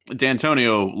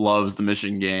 D'Antonio loves the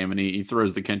Michigan game and he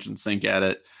throws the kitchen sink at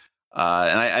it.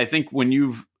 And I think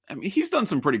he's done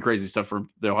some pretty crazy stuff for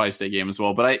the Ohio State game as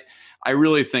well. But I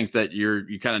really think that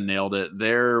you kind of nailed it.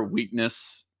 Their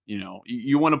weakness,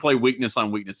 you want to play weakness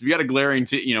on weakness. If you got a glaring,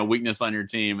 weakness on your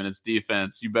team and it's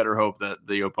defense, you better hope that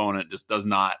the opponent just does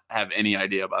not have any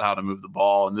idea about how to move the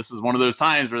ball. And this is one of those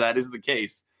times where that is the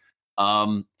case.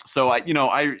 So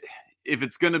if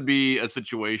it's going to be a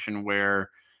situation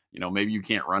where, maybe you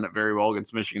can't run it very well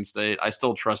against Michigan State, I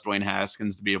still trust Dwayne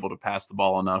Haskins to be able to pass the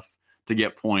ball enough to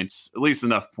get points, at least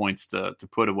enough points to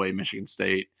put away Michigan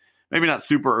State. Maybe not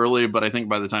super early, but I think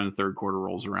by the time the third quarter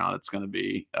rolls around, it's going to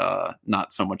be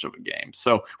not so much of a game.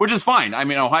 So, which is fine. I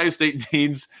mean, Ohio State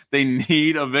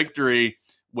need a victory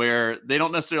where they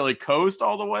don't necessarily coast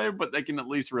all the way, but they can at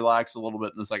least relax a little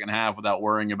bit in the second half without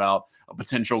worrying about a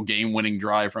potential game-winning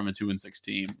drive from a 2-6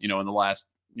 team, in the last,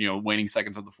 waning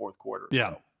seconds of the fourth quarter.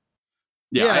 Yeah.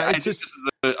 So, I think this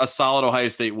is a solid Ohio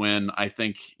State win. I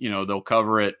think, they'll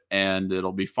cover it and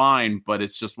it'll be fine, but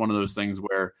it's just one of those things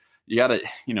where you got to,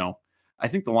 I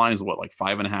think the line is like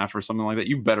 5.5 or something like that.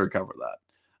 You better cover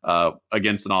that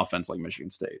against an offense like Michigan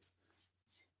State's.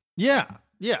 Yeah.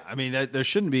 Yeah. I mean, there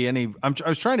shouldn't be any. I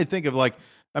was trying to think of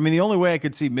the only way I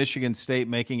could see Michigan State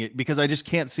making it, because I just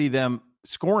can't see them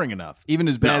scoring enough. Even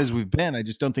as bad as we've been, I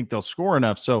just don't think they'll score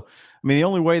enough. So, I mean, the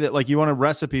only way that you want a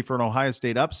recipe for an Ohio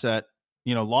State upset,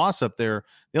 loss up there,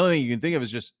 the only thing you can think of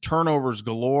is just turnovers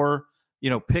galore,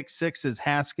 pick sixes,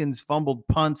 Haskins, fumbled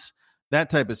punts, that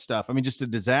type of stuff. I mean, just a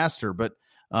disaster. But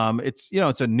it's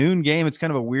a noon game. It's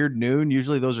kind of a weird noon.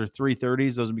 Usually those are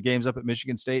 3:30s. Those games up at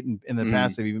Michigan State, and in the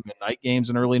past they've even been night games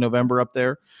in early November up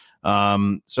there.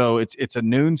 So it's a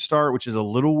noon start, which is a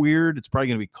little weird. It's probably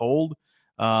going to be cold.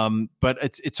 But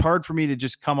it's hard for me to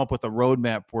just come up with a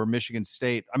roadmap where Michigan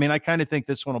State. I mean, I kind of think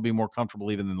this one will be more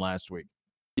comfortable even than last week.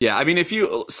 Yeah, I mean, if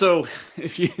you're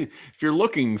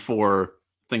looking for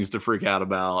things to freak out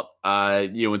about,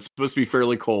 it's supposed to be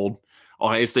fairly cold.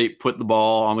 Ohio State put the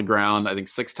ball on the ground, I think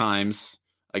 6 times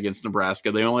against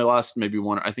Nebraska. They only lost maybe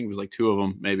one. I think it was 2 of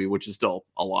them, maybe, which is still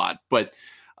a lot. But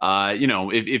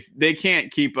if they can't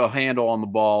keep a handle on the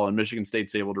ball and Michigan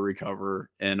State's able to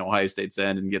recover in Ohio State's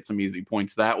end and get some easy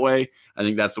points that way, I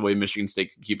think that's the way Michigan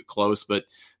State can keep it close. But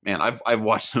man, I've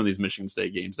watched some of these Michigan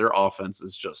State games. Their offense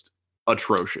is just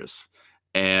atrocious.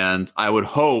 And I would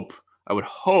hope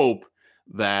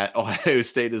that Ohio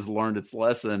State has learned its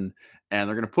lesson and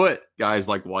they're going to put guys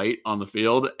like White on the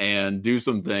field and do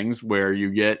some things where you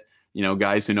get,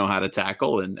 guys who know how to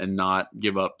tackle and not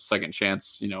give up second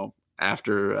chance,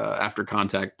 after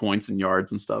contact points and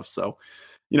yards and stuff. So,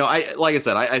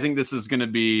 I think this is going to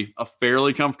be a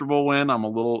fairly comfortable win. I'm a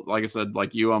little, like I said,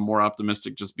 like you, I'm more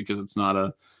optimistic just because it's not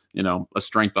a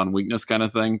strength on weakness kind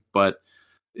of thing. But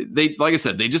they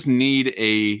just need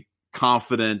a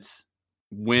confident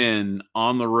win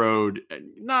on the road,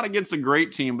 not against a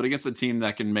great team, but against a team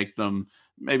that can make them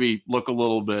maybe look a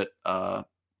little bit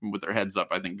with their heads up,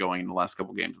 I think, going in the last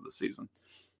couple games of the season.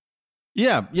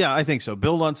 Yeah, I think so.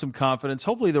 Build on some confidence.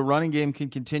 Hopefully the running game can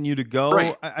continue to go.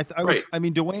 Right. I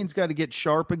mean, Dwayne's got to get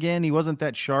sharp again. He wasn't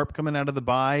that sharp coming out of the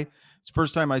bye. It's the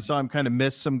first time I saw him kind of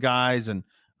miss some guys and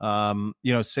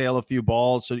sail a few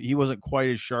balls. So he wasn't quite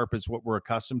as sharp as what we're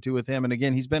accustomed to with him. And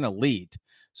again, he's been elite.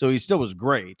 So he still was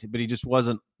great, but he just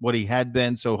wasn't what he had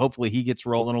been. So hopefully he gets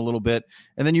rolling a little bit.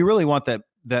 And then you really want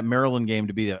that Maryland game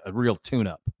to be a real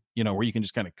tune-up, where you can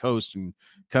just kind of coast and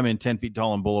come in 10 feet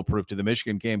tall and bulletproof to the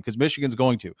Michigan game, because Michigan's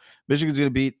going to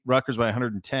beat Rutgers by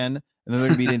 110, and then they're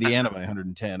going to beat Indiana by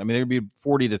 110. I mean, they're going to be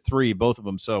 40-3, both of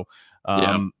them. So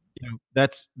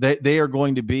they are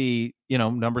going to be,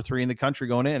 number 3 in the country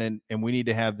going in, and we need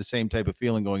to have the same type of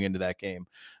feeling going into that game.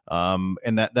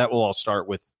 And that will all start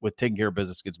with taking care of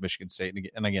business against Michigan State.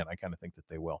 And again, I kind of think that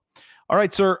they will. All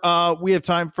right, sir. We have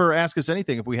time for Ask Us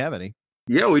Anything if we have any.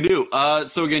 Yeah, we do.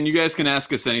 So again, you guys can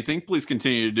ask us anything. Please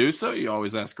continue to do so. You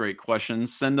always ask great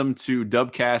questions. Send them to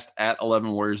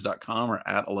dubcast@11warriors.com or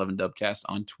 @11dubcast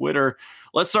on Twitter.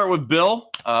 Let's start with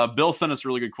Bill. Bill sent us a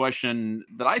really good question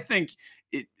that I think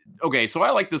so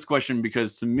I like this question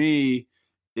because to me,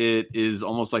 it is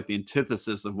almost like the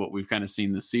antithesis of what we've kind of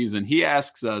seen this season. He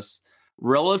asks us,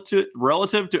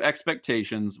 Relative to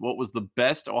expectations, what was the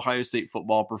best Ohio State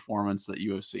football performance that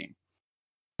you have seen?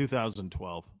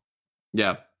 2012.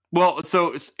 Yeah. Well,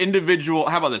 so it's individual.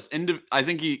 How about this? I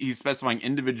think he's specifying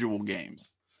individual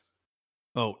games.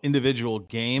 Oh, individual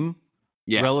game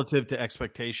relative to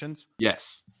expectations?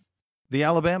 Yes. The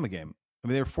Alabama game. I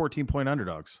mean, they were 14-point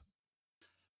underdogs.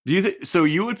 Do you think so?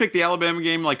 You would pick the Alabama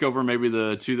game over maybe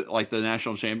the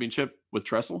national championship with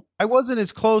Tressel? I wasn't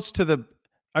as close to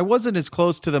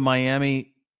the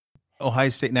Miami Ohio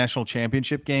State national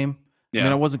championship game. Yeah. I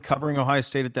mean, I wasn't covering Ohio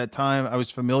State at that time. I was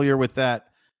familiar with that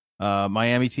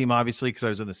Miami team, obviously, because I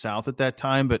was in the South at that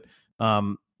time. But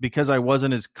because I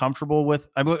wasn't as comfortable with,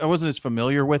 I wasn't as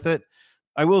familiar with it.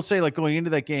 I will say, going into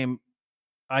that game,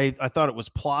 I thought it was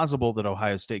plausible that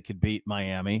Ohio State could beat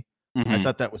Miami. Mm-hmm. I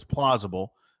thought that was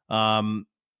plausible. And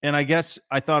I guess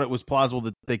I thought it was plausible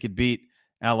that they could beat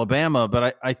Alabama.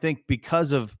 But I think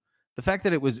because of the fact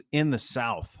that it was in the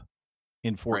South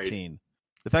in 14,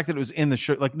 the fact that it was in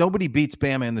the nobody beats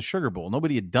Bama in the Sugar Bowl.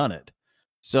 Nobody had done it.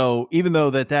 So even though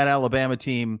that Alabama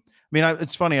team, I mean,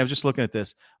 it's funny. I was just looking at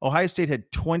this. Ohio State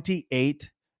had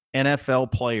 28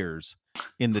 NFL players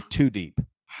in the two deep.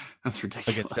 That's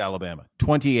ridiculous. Against Alabama.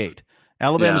 28.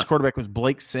 Alabama's quarterback was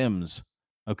Blake Sims.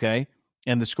 Okay.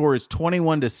 And the score is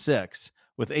 21-6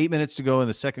 with 8 minutes to go in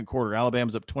the second quarter.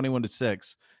 Alabama's up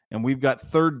 21-6. And we've got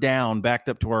third down backed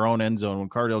up to our own end zone when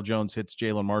Cardale Jones hits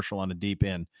Jalen Marshall on a deep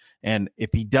end. And if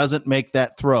he doesn't make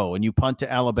that throw and you punt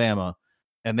to Alabama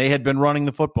and they had been running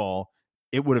the football,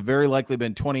 it would have very likely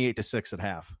been 28-6 at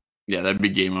half. Yeah, that'd be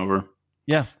game over.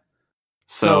 Yeah.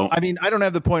 So, I mean, I don't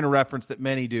have the point of reference that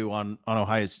many do on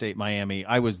Ohio State, Miami.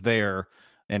 I was there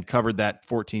and covered that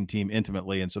 14 team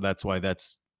intimately. And so that's why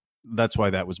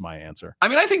that was my answer. I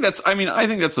mean, I think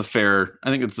it's a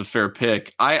fair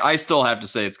pick. I still have to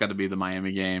say it's got to be the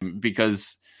Miami game,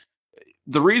 because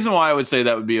the reason why I would say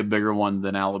that would be a bigger one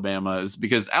than Alabama is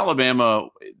because Alabama,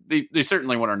 they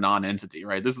certainly were a non-entity,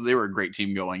 right? They were a great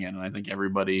team going in, and I think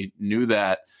everybody knew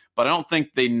that, but I don't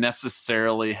think they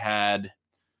necessarily had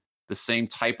the same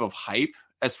type of hype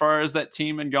as far as that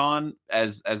team had gone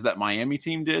as that Miami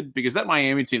team did, because that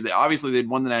Miami team, they'd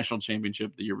won the national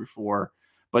championship the year before.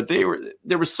 But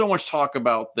there was so much talk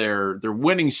about their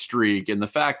winning streak and the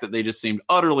fact that they just seemed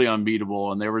utterly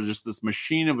unbeatable, and they were just this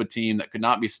machine of a team that could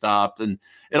not be stopped. And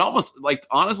it almost,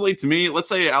 honestly, to me, let's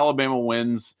say Alabama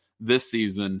wins this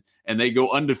season and they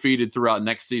go undefeated throughout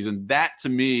next season. That to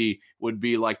me would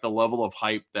be the level of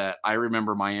hype that I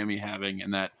remember Miami having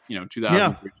in that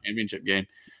 2003 championship game.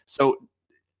 So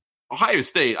Ohio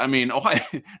State, I mean,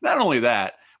 not only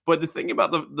that. But the thing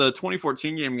about the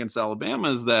 2014 game against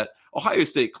Alabama is that Ohio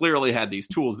State clearly had these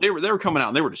tools. They were coming out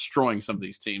and they were destroying some of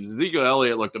these teams. Ezekiel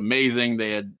Elliott looked amazing.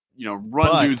 They had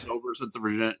run dudes over since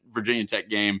the Virginia Tech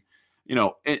game.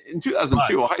 In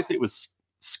 2002, Ohio State was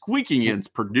squeaking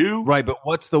against Purdue. Right, but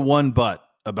what's the one but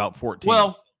about 14?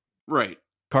 Well, right,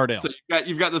 Cardale. So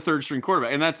you've got the third string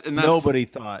quarterback, and that's nobody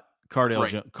thought Cardale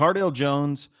Jones. Cardale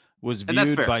Jones was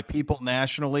viewed by people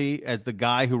nationally as the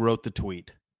guy who wrote the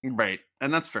tweet. Right,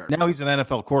 and that's fair. Now he's an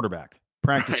NFL quarterback,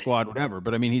 practice squad, whatever.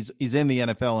 But I mean, he's in the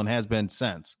NFL and has been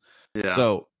since. Yeah.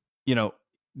 So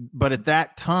but at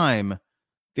that time,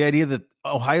 the idea that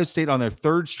Ohio State on their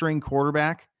third string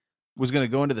quarterback was going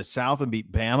to go into the South and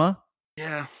beat Bama.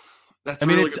 Yeah, that's. I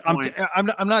mean, really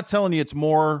I'm not telling you it's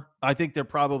more. I think they're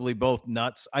probably both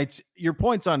nuts. Your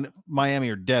points on Miami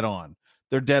are dead on.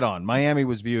 They're dead on. Miami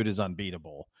was viewed as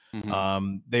unbeatable.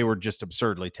 Mm-hmm. They were just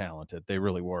absurdly talented. They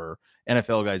really were.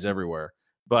 NFL guys everywhere.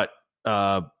 But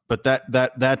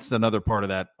that's another part of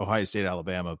that Ohio State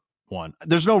Alabama one.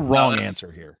 There's no wrong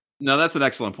answer here. No, that's an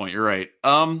excellent point. You're right.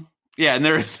 Yeah, and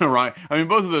there is no wrong. I mean,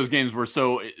 both of those games were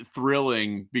so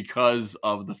thrilling because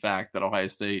of the fact that Ohio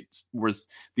State was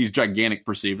these gigantic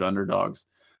perceived underdogs.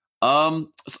 All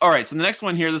right. So the next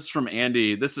one here, this is from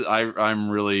Andy. I'm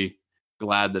really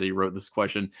glad that he wrote this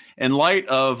question. In light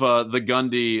of the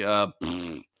Gundy,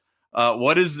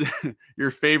 what is your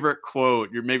favorite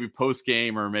quote? Your maybe post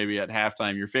game or maybe at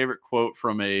halftime. Your favorite quote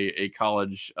from a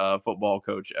college football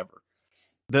coach ever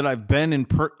that I've been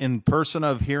in person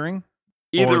of hearing.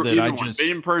 Either one,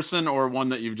 in person or one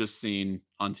that you've just seen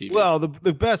on TV. Well,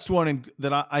 the best one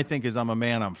that I think is "I'm a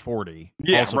man, I'm 40."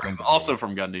 Yeah, also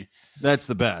from Gundy. That's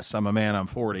the best. "I'm a man, I'm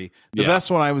 40." The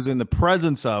best one I was in the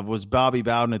presence of was Bobby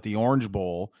Bowden at the Orange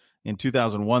Bowl in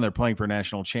 2001. They're playing for a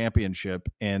national championship,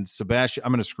 and Sebastian.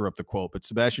 I'm going to screw up the quote, but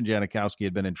Sebastian Janikowski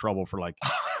had been in trouble for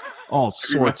all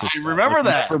sorts of stuff. I remember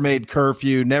that. Never made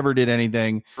curfew, never did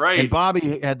anything. Right. And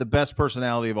Bobby had the best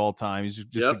personality of all time. He's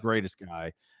just the greatest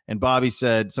guy. And Bobby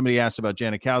said, somebody asked about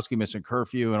Janikowski missing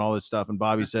curfew and all this stuff. And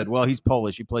Bobby said, well, he's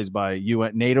Polish. He plays by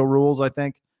UN NATO rules, I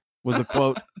think was the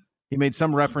quote. He made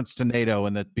some reference to NATO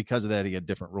and that because of that, he had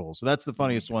different rules. So that's the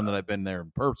funniest one that I've been there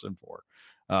in person for.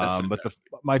 But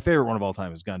my favorite one of all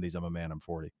time is Gundy's I'm a Man, I'm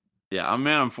 40. Yeah, I'm a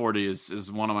Man, I'm 40 is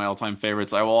one of my all-time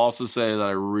favorites. I will also say that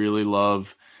I really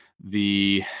love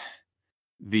the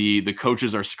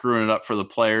coaches are screwing it up for the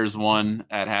players one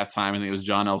at halftime. I think it was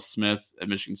John L. Smith at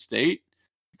Michigan State.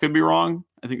 Could be wrong.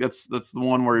 I think that's the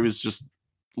one where he was just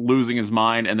losing his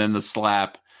mind, and then the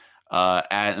slap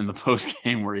in the post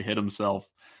game where he hit himself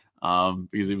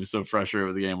because he was so frustrated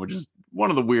with the game, which is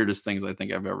one of the weirdest things I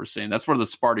think I've ever seen. That's where the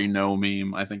Sparty No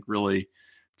meme I think really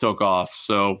took off.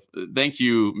 So thank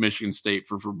you, Michigan State,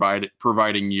 for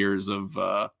providing years of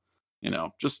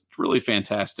just really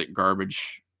fantastic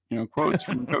garbage quotes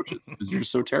from the coaches because you're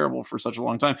so terrible for such a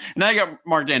long time. And now you got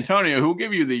Mark D'Antonio, who will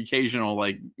give you the occasional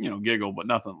giggle, but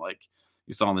nothing like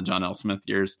you saw in the John L. Smith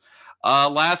years.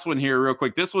 Last one here, real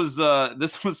quick. This was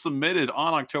submitted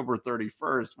on October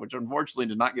 31st, which unfortunately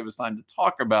did not give us time to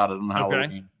talk about it on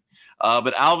Halloween.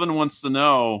 But Alvin wants to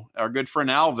know, our good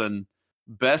friend Alvin,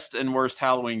 best and worst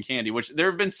Halloween candy. Which there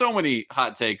have been so many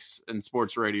hot takes in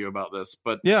sports radio about this,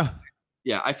 but yeah,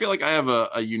 I feel like I have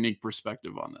a unique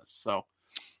perspective on this.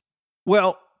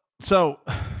 Well,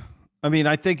 I mean,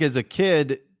 I think as a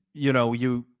kid,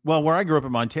 where I grew up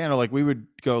in Montana, like we would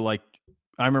go I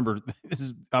remember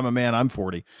I'm a Man, I'm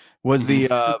 40 was the,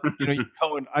 you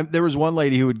go and there was one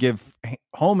lady who would give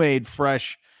homemade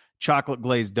fresh chocolate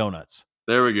glazed donuts.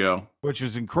 There we go. Which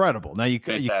was incredible. Now you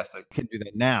can do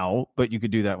that now, but you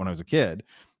could do that when I was a kid.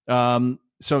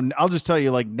 So I'll just tell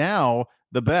you, now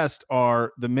the best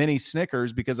are the mini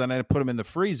Snickers because then I put them in the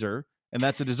freezer and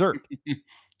that's a dessert.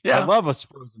 Yeah. I love us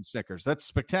frozen Snickers. That's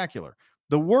spectacular.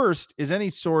 The worst is any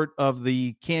sort of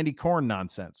the candy corn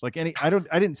nonsense. I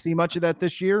didn't see much of that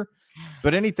this year,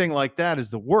 but anything like that is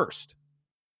the worst.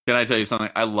 Can I tell you something?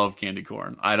 I love candy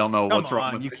corn. I don't know what's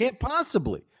wrong with it. You can't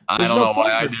possibly. I don't know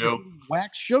why I do.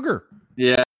 Wax sugar.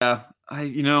 Yeah.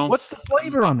 What's the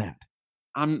flavor on that?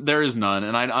 There is none,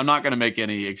 and I'm not going to make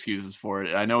any excuses for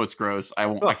it. I know it's gross.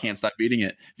 I can't stop eating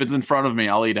it. If it's in front of me,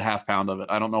 I'll eat a half pound of it.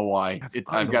 I don't know why. There's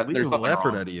something effort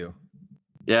wrong. Out of you.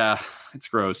 Yeah, it's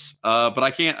gross. But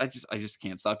I can't. I just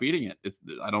can't stop eating it.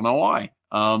 I don't know why.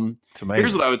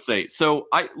 Here's what I would say. So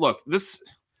this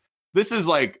is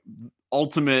like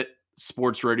ultimate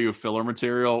sports radio filler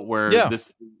material where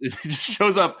this it just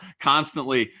shows up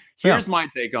constantly. Here's my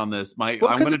take on this. I'm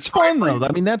going to try though.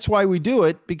 I mean, that's why we do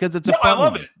it because it's fun. I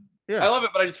love it. Yeah. I love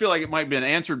it, but I just feel like it might have been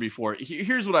answered before.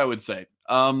 Here's what I would say.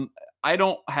 I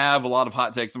don't have a lot of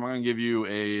hot takes. I'm going to give you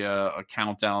a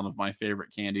countdown of my favorite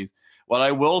candies. What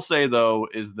I will say though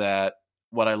is that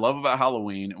what I love about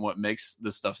Halloween and what makes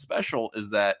this stuff special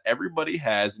is that everybody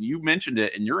has, and you mentioned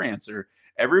it in your answer,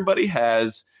 everybody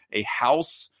has a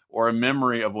house or a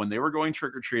memory of when they were going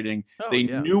trick-or-treating. They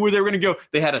knew where they were going to go.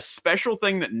 They had a special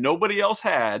thing that nobody else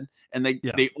had, and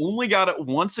they only got it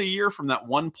once a year from that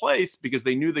one place because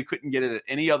they knew they couldn't get it at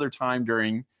any other time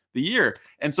during the year.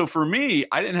 And so for me,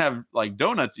 I didn't have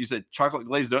donuts. You said chocolate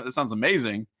glazed donut. That sounds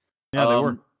amazing. Yeah, they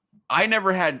were. I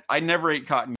never ate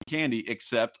cotton candy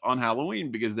except on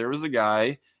Halloween because there was a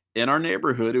guy in our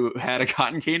neighborhood who had a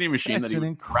cotton candy machine that he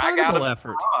would drag out of the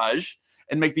garage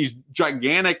and make these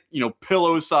gigantic,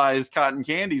 pillow-sized cotton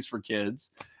candies for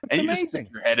kids. That's and you amazing. just stick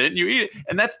your head in, you eat it,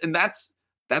 and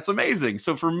that's amazing.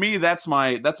 So for me, that's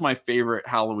my favorite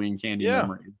Halloween candy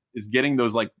memory is getting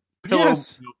those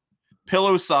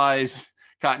pillow-sized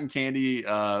cotton candy,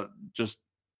 just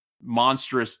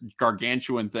monstrous,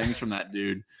 gargantuan things from that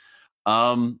dude.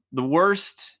 The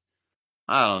worst,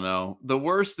 I don't know. The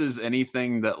worst is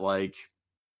anything that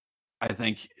I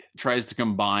think tries to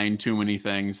combine too many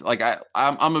things.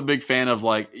 I'm a big fan of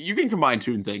you can combine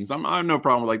two things. I have no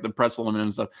problem with the pretzel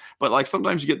and stuff, but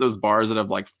sometimes you get those bars that have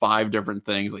 5 different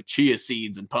things like chia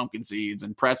seeds and pumpkin seeds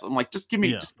and pretzel. I'm just give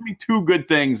me two good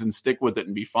things and stick with it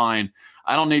and be fine.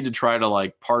 I don't need to try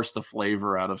to parse the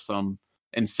flavor out of some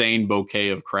insane bouquet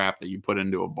of crap that you put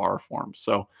into a bar form.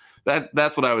 So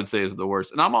that's what I would say is the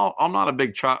worst. And I'm not a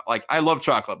big I love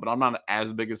chocolate, but I'm not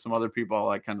as big as some other people. I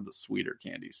like kind of the sweeter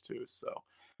candies too. So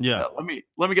let me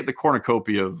get the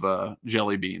cornucopia of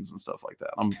jelly beans and stuff like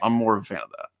that. I'm more of a fan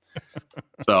of that.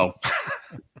 So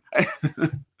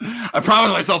I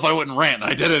promised myself I wouldn't rant.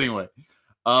 I did anyway.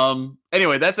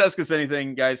 Anyway, that's Ask Us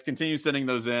Anything, guys. Continue sending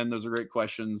those in. Those are great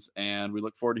questions, and we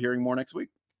look forward to hearing more next week.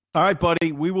 All right,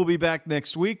 buddy. We will be back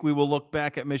next week. We will look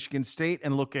back at Michigan State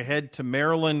and look ahead to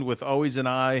Maryland with always an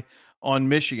eye on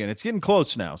Michigan. It's getting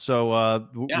close now. So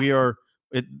we are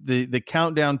The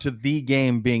countdown to the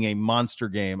game being a monster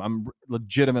game. I'm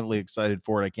legitimately excited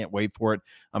for it. I can't wait for it.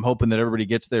 I'm hoping that everybody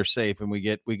gets there safe and we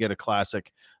get a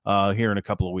classic here in a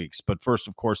couple of weeks. But first,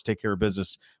 of course, take care of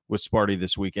business with Sparty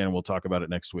this weekend. We'll talk about it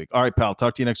next week. All right, pal.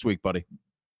 Talk to you next week, buddy.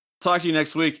 Talk to you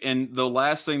next week. And the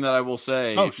last thing that I will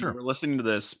say, if you're listening to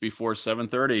this before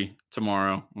 7:30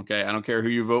 tomorrow, okay, I don't care who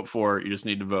you vote for. You just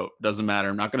need to vote. Doesn't matter.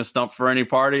 I'm not going to stump for any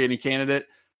party, any candidate.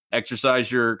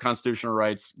 Exercise your constitutional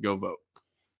rights. Go vote.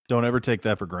 Don't ever take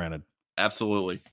that for granted. Absolutely.